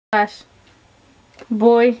Slash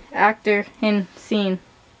boy actor in scene.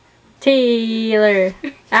 Taylor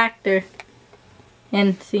actor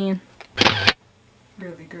in scene.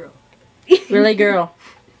 Really girl. Really girl.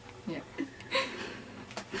 Yeah.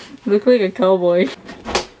 Look like a cowboy.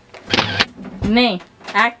 Dene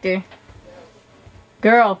actor.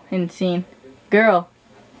 Girl in scene. Girl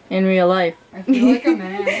in real life. I feel like a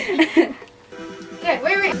man. Okay,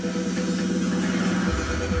 wait.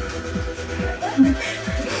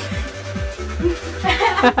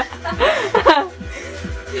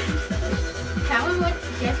 How we would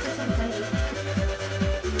get to somebody.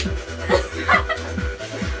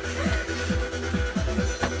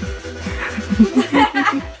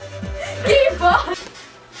 Keep on.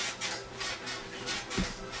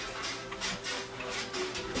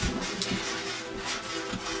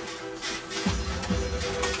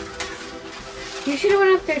 You should have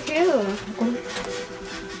went up there too.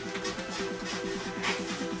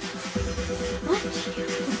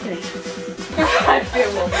 I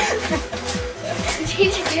feel woman.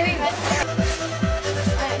 She's doing it.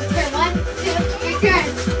 Turn 1, 2, your turn.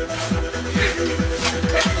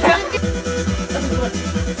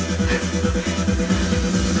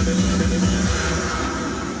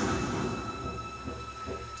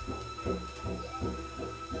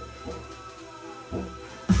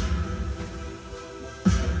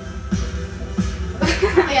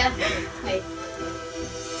 Yeah. Wait.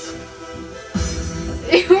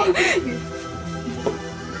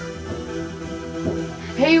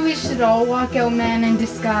 Hey, we should all walk out man in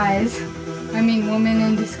disguise. I mean woman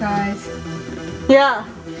in disguise. Yeah.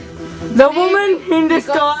 The Hey, woman in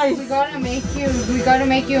disguise. We gotta make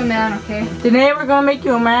you a man, okay? Today we're gonna make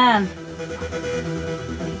you a man.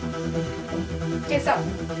 Okay, so.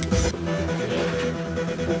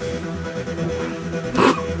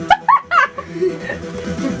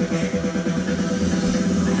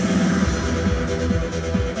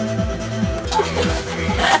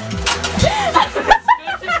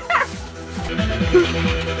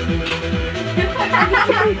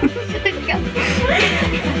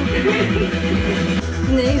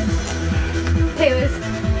 Taylor's.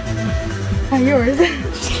 Yours.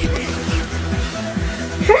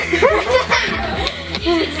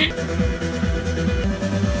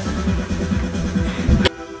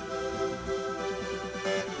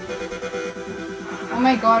 Oh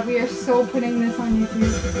my god, we are so putting this on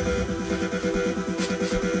YouTube.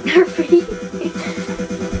 Our feet.